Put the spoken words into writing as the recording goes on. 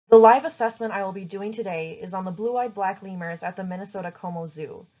The live assessment I will be doing today is on the blue-eyed black lemurs at the Minnesota Como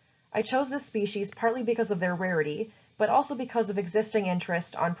Zoo. I chose this species partly because of their rarity, but also because of existing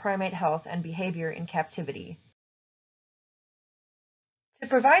interest on primate health and behavior in captivity. To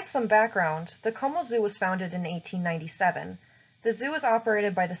provide some background, the Como Zoo was founded in 1897. The zoo is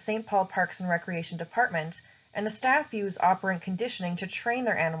operated by the St. Paul Parks and Recreation Department, and the staff use operant conditioning to train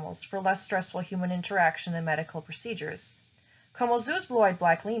their animals for less stressful human interaction and medical procedures. Como Zoo's blue-eyed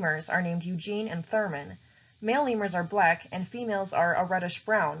black lemurs are named Eugene and Thurman. Male lemurs are black and females are a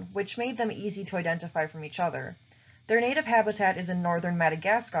reddish-brown, which made them easy to identify from each other. Their native habitat is in northern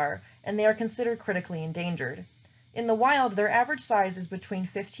Madagascar, and they are considered critically endangered. In the wild, their average size is between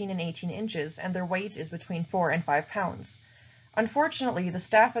 15 and 18 inches, and their weight is between 4 and 5 pounds. Unfortunately, the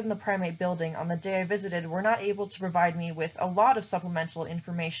staff in the primate building on the day I visited were not able to provide me with a lot of supplemental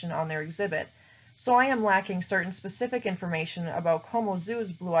information on their exhibit, so I am lacking certain specific information about Como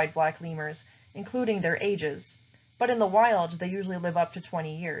Zoo's blue-eyed black lemurs, including their ages, but in the wild they usually live up to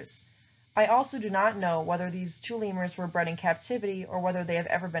 20 years. I also do not know whether these two lemurs were bred in captivity or whether they have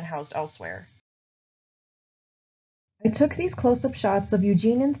ever been housed elsewhere. I took these close-up shots of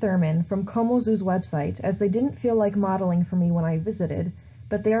Eugene and Thurman from Como Zoo's website as they didn't feel like modeling for me when I visited,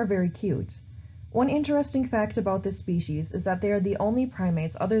 but they are very cute. One interesting fact about this species is that they are the only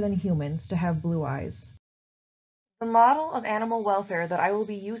primates other than humans to have blue eyes. The model of animal welfare that I will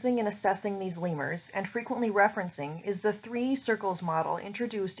be using in assessing these lemurs, and frequently referencing, is the 3 circles model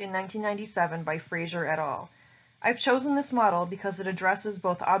introduced in 1997 by Fraser et al. I've chosen this model because it addresses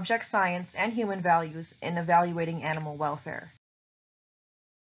both object science and human values in evaluating animal welfare.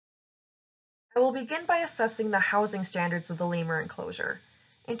 I will begin by assessing the housing standards of the lemur enclosure.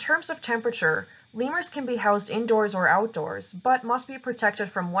 In terms of temperature, lemurs can be housed indoors or outdoors, but must be protected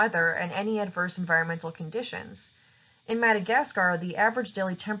from weather and any adverse environmental conditions. In Madagascar, the average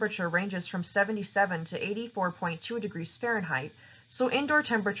daily temperature ranges from 77 to 84.2 degrees Fahrenheit, so indoor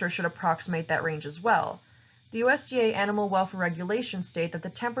temperature should approximate that range as well. The USDA animal welfare regulations state that the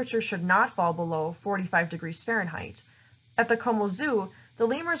temperature should not fall below 45 degrees Fahrenheit. At the Como Zoo, the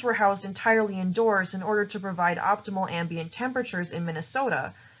lemurs were housed entirely indoors in order to provide optimal ambient temperatures in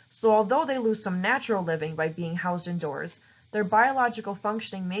Minnesota, so although they lose some natural living by being housed indoors, their biological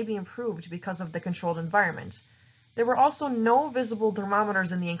functioning may be improved because of the controlled environment. There were also no visible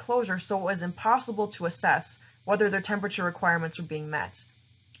thermometers in the enclosure, so it was impossible to assess whether their temperature requirements were being met.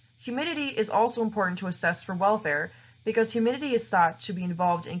 Humidity is also important to assess for welfare because humidity is thought to be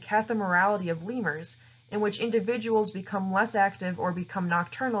involved in cathemorality of lemurs, in which individuals become less active or become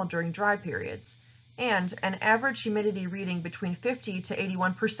nocturnal during dry periods, and an average humidity reading between 50 to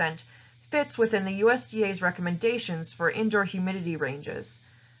 81% fits within the USDA's recommendations for indoor humidity ranges.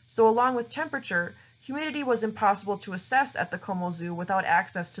 So along with temperature, humidity was impossible to assess at the Como Zoo without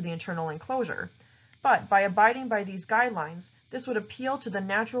access to the internal enclosure. But by abiding by these guidelines, this would appeal to the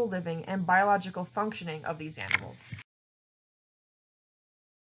natural living and biological functioning of these animals.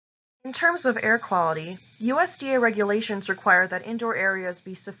 In terms of air quality, USDA regulations require that indoor areas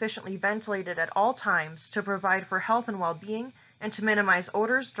be sufficiently ventilated at all times to provide for health and well-being and to minimize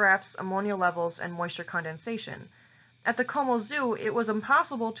odors, drafts, ammonia levels, and moisture condensation. At the Como Zoo, it was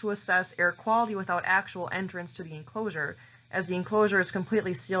impossible to assess air quality without actual entrance to the enclosure, as the enclosure is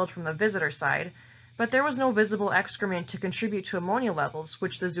completely sealed from the visitor side, but there was no visible excrement to contribute to ammonia levels,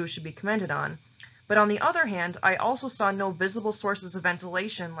 which the zoo should be commended on. But on the other hand, I also saw no visible sources of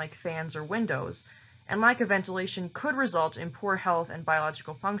ventilation like fans or windows, and lack of ventilation could result in poor health and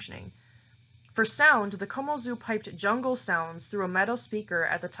biological functioning. For sound, the Como Zoo piped jungle sounds through a metal speaker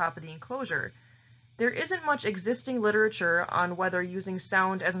at the top of the enclosure. There isn't much existing literature on whether using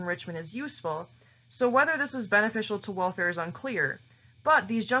sound as enrichment is useful, so whether this is beneficial to welfare is unclear. But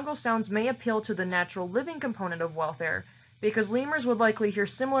these jungle sounds may appeal to the natural living component of welfare, because lemurs would likely hear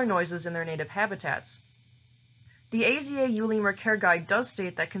similar noises in their native habitats. The AZA Lemur Care Guide does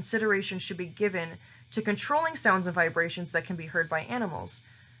state that consideration should be given to controlling sounds and vibrations that can be heard by animals.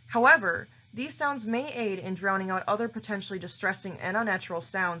 However, these sounds may aid in drowning out other potentially distressing and unnatural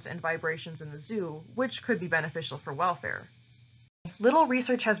sounds and vibrations in the zoo, which could be beneficial for welfare. Little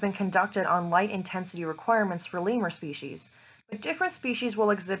research has been conducted on light intensity requirements for lemur species, but different species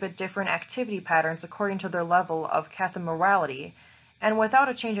will exhibit different activity patterns according to their level of cathemorality, and without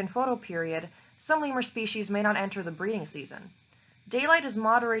a change in photoperiod, some lemur species may not enter the breeding season. Daylight is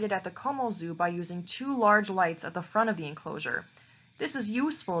moderated at the Como Zoo by using 2 large lights at the front of the enclosure. This is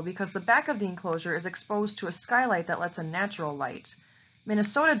useful because the back of the enclosure is exposed to a skylight that lets in natural light.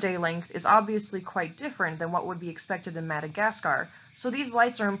 Minnesota day length is obviously quite different than what would be expected in Madagascar, so these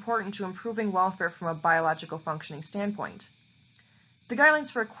lights are important to improving welfare from a biological functioning standpoint. The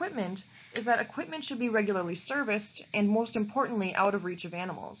guidelines for equipment is that equipment should be regularly serviced and, most importantly, out of reach of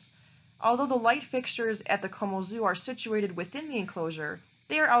animals. Although the light fixtures at the Como Zoo are situated within the enclosure,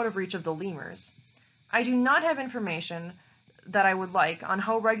 they are out of reach of the lemurs. I do not have information that I would like on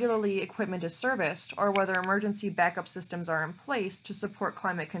how regularly equipment is serviced or whether emergency backup systems are in place to support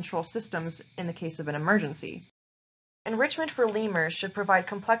climate control systems in the case of an emergency. Enrichment for lemurs should provide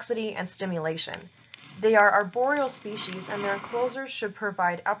complexity and stimulation. They are arboreal species and their enclosures should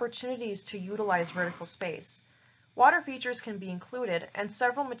provide opportunities to utilize vertical space. Water features can be included and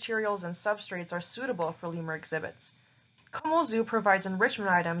several materials and substrates are suitable for lemur exhibits. Como Zoo provides enrichment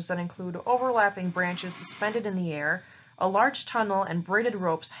items that include overlapping branches suspended in the air, a large tunnel and braided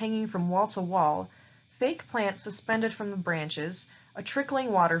ropes hanging from wall to wall, fake plants suspended from the branches, a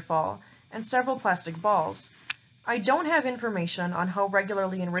trickling waterfall, and several plastic balls. I don't have information on how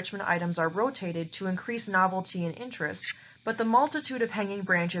regularly enrichment items are rotated to increase novelty and interest, but the multitude of hanging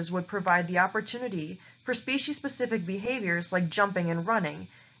branches would provide the opportunity for species-specific behaviors like jumping and running,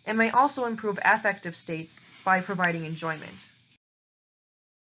 and may also improve affective states by providing enjoyment.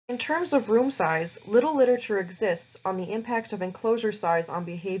 In terms of room size, little literature exists on the impact of enclosure size on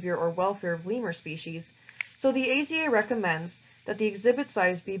behavior or welfare of lemur species, so the AZA recommends that the exhibit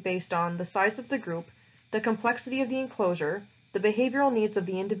size be based on the size of the group, the complexity of the enclosure, the behavioral needs of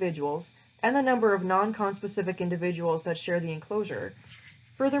the individuals, and the number of non-conspecific individuals that share the enclosure.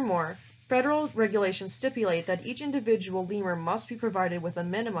 Furthermore, federal regulations stipulate that each individual lemur must be provided with a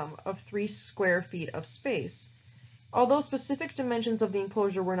minimum of 3 square feet of space. Although specific dimensions of the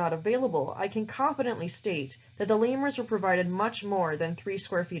enclosure were not available, I can confidently state that the lemurs were provided much more than 3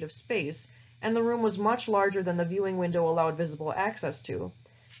 square feet of space, and the room was much larger than the viewing window allowed visible access to.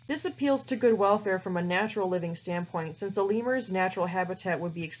 This appeals to good welfare from a natural living standpoint, since the lemur's natural habitat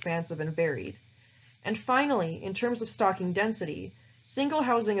would be expansive and varied. And finally, in terms of stocking density, single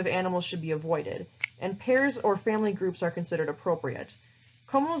housing of animals should be avoided, and pairs or family groups are considered appropriate.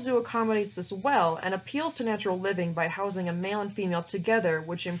 Como Zoo accommodates this well and appeals to natural living by housing a male and female together,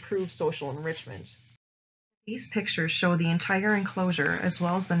 which improves social enrichment. These pictures show the entire enclosure as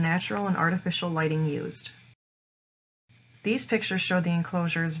well as the natural and artificial lighting used. These pictures show the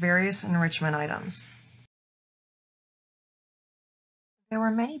enclosure's various enrichment items. There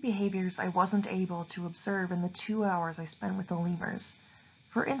were many behaviors I wasn't able to observe in the 2 hours I spent with the lemurs.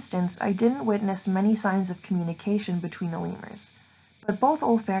 For instance, I didn't witness many signs of communication between the lemurs. But both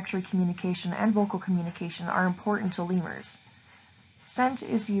olfactory communication and vocal communication are important to lemurs. Scent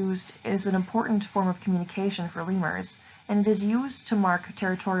is used as an important form of communication for lemurs, and it is used to mark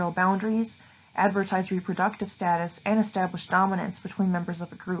territorial boundaries, advertise reproductive status, and establish dominance between members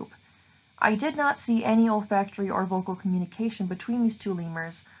of a group. I did not see any olfactory or vocal communication between these two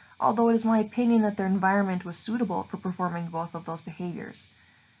lemurs, although it is my opinion that their environment was suitable for performing both of those behaviors.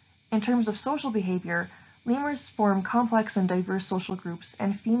 In terms of social behavior, lemurs form complex and diverse social groups,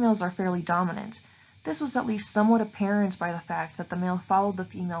 and females are fairly dominant. This was at least somewhat apparent by the fact that the male followed the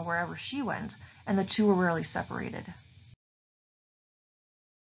female wherever she went, and the two were rarely separated.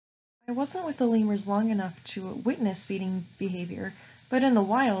 I wasn't with the lemurs long enough to witness feeding behavior, but in the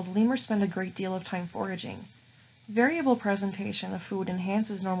wild, lemurs spend a great deal of time foraging. Variable presentation of food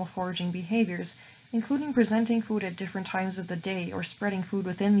enhances normal foraging behaviors, including presenting food at different times of the day or spreading food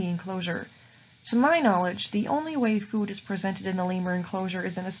within the enclosure. To my knowledge, the only way food is presented in the lemur enclosure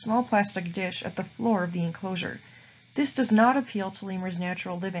is in a small plastic dish at the floor of the enclosure. This does not appeal to lemurs'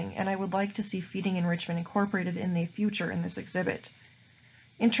 natural living, and I would like to see feeding enrichment incorporated in the future in this exhibit.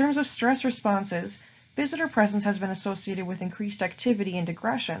 In terms of stress responses, visitor presence has been associated with increased activity and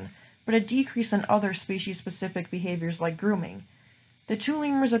aggression, but a decrease in other species-specific behaviors like grooming. The two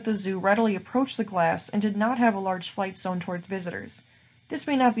lemurs at the zoo readily approached the glass and did not have a large flight zone towards visitors. This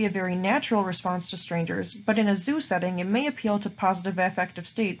may not be a very natural response to strangers, but in a zoo setting it may appeal to positive affective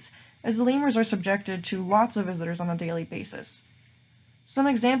states, as the lemurs are subjected to lots of visitors on a daily basis. Some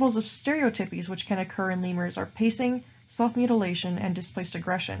examples of stereotypies which can occur in lemurs are pacing, self-mutilation, and displaced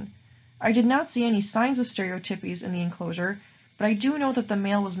aggression. I did not see any signs of stereotypies in the enclosure, but I do know that the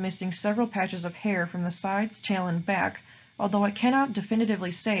male was missing several patches of hair from the sides, tail, and back, although I cannot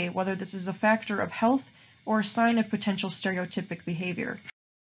definitively say whether this is a factor of health or a sign of potential stereotypic behavior.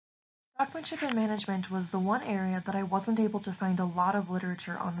 Stockmanship and management was the one area that I wasn't able to find a lot of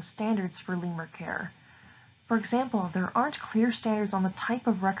literature on the standards for lemur care. For example, there aren't clear standards on the type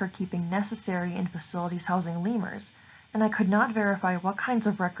of record keeping necessary in facilities housing lemurs, and I could not verify what kinds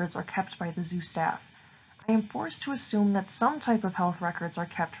of records are kept by the zoo staff. I am forced to assume that some type of health records are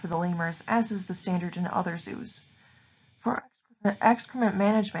kept for the lemurs, as is the standard in other zoos. For excrement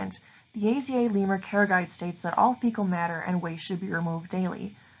management, The AZA Lemur Care Guide states that all fecal matter and waste should be removed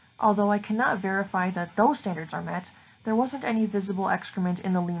daily. Although I cannot verify that those standards are met, there wasn't any visible excrement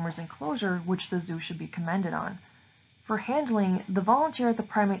in the lemur's enclosure which the zoo should be commended on. For handling, the volunteer at the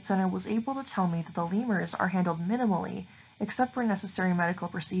Primate Center was able to tell me that the lemurs are handled minimally, except for necessary medical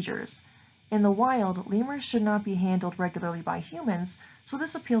procedures. In the wild, lemurs should not be handled regularly by humans, so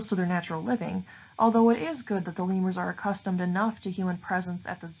this appeals to their natural living, although it is good that the lemurs are accustomed enough to human presence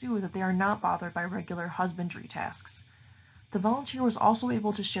at the zoo that they are not bothered by regular husbandry tasks. The volunteer was also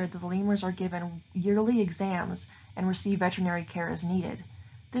able to share that the lemurs are given yearly exams and receive veterinary care as needed.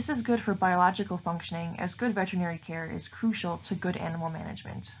 This is good for biological functioning, as good veterinary care is crucial to good animal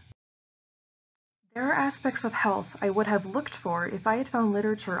management. There are aspects of health I would have looked for if I had found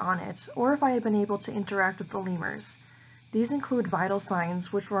literature on it, or if I had been able to interact with the lemurs. These include vital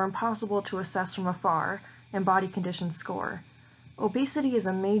signs, which were impossible to assess from afar, and body condition score. Obesity is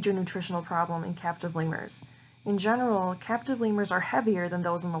a major nutritional problem in captive lemurs. In general, captive lemurs are heavier than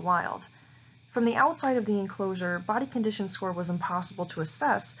those in the wild. From the outside of the enclosure, body condition score was impossible to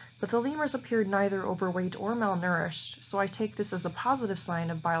assess, but the lemurs appeared neither overweight or malnourished, so I take this as a positive sign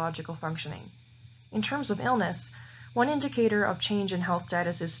of biological functioning. In terms of illness, one indicator of change in health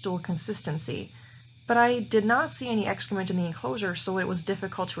status is stool consistency, but I did not see any excrement in the enclosure, so it was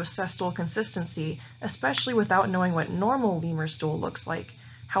difficult to assess stool consistency, especially without knowing what normal lemur stool looks like.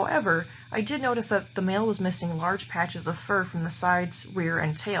 However, I did notice that the male was missing large patches of fur from the sides, rear,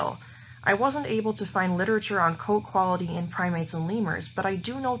 and tail. I wasn't able to find literature on coat quality in primates and lemurs, but I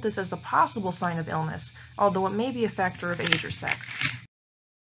do note this as a possible sign of illness, although it may be a factor of age or sex.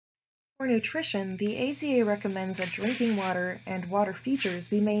 For nutrition, the AZA recommends that drinking water and water features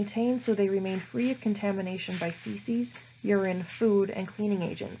be maintained so they remain free of contamination by feces, urine, food, and cleaning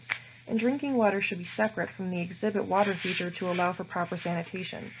agents, and drinking water should be separate from the exhibit water feature to allow for proper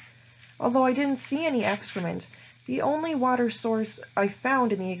sanitation. Although I didn't see any excrement, the only water source I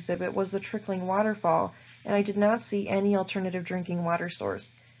found in the exhibit was the trickling waterfall, and I did not see any alternative drinking water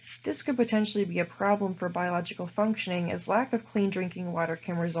source. This could potentially be a problem for biological functioning, as lack of clean drinking water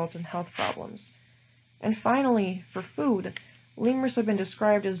can result in health problems. And finally, for food, lemurs have been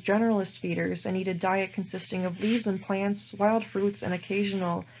described as generalist feeders and eat a diet consisting of leaves and plants, wild fruits, and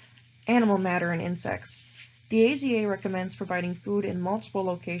occasional animal matter and insects. The AZA recommends providing food in multiple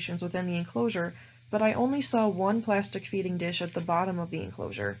locations within the enclosure, but I only saw one plastic feeding dish at the bottom of the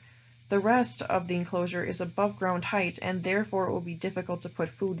enclosure. The rest of the enclosure is above ground height, and therefore it will be difficult to put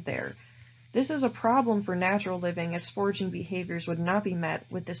food there. This is a problem for natural living, as foraging behaviors would not be met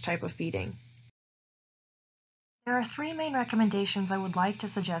with this type of feeding. There are three main recommendations I would like to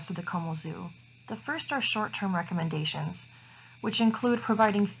suggest to the Como Zoo. The first are short-term recommendations, which include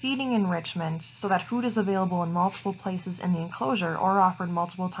providing feeding enrichment so that food is available in multiple places in the enclosure or offered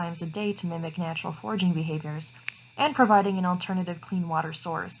multiple times a day to mimic natural foraging behaviors, and providing an alternative clean water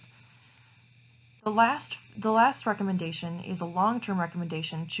source. The last recommendation is a long-term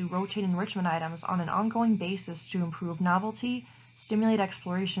recommendation to rotate enrichment items on an ongoing basis to improve novelty, stimulate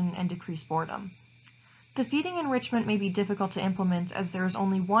exploration, and decrease boredom. The feeding enrichment may be difficult to implement as there is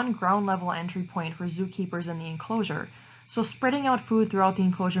only one ground-level entry point for zookeepers in the enclosure, so spreading out food throughout the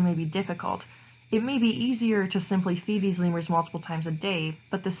enclosure may be difficult. It may be easier to simply feed these lemurs multiple times a day,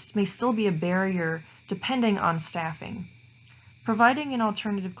 but this may still be a barrier depending on staffing. Providing an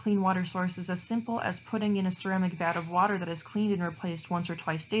alternative clean water source is as simple as putting in a ceramic vat of water that is cleaned and replaced once or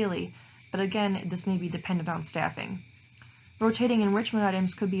twice daily, but again, this may be dependent on staffing. Rotating enrichment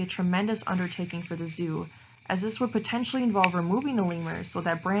items could be a tremendous undertaking for the zoo, as this would potentially involve removing the lemurs so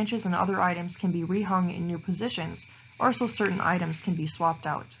that branches and other items can be rehung in new positions, or so certain items can be swapped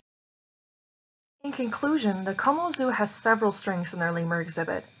out. In conclusion, the Como Zoo has several strengths in their lemur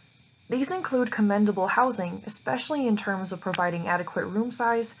exhibit. These include commendable housing, especially in terms of providing adequate room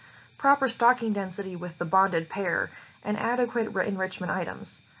size, proper stocking density with the bonded pair, and adequate enrichment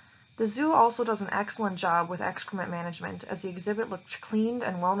items. The zoo also does an excellent job with excrement management, as the exhibit looked cleaned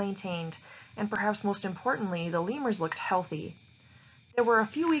and well maintained, and perhaps most importantly, the lemurs looked healthy. There were a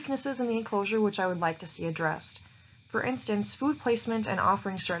few weaknesses in the enclosure which I would like to see addressed. For instance, food placement and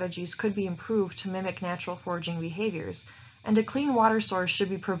offering strategies could be improved to mimic natural foraging behaviors, and a clean water source should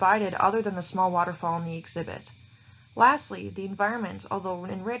be provided other than the small waterfall in the exhibit. Lastly, the environment, although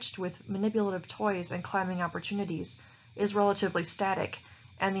enriched with manipulative toys and climbing opportunities, is relatively static,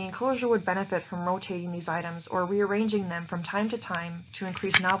 and the enclosure would benefit from rotating these items or rearranging them from time to time to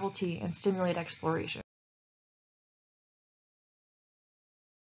increase novelty and stimulate exploration.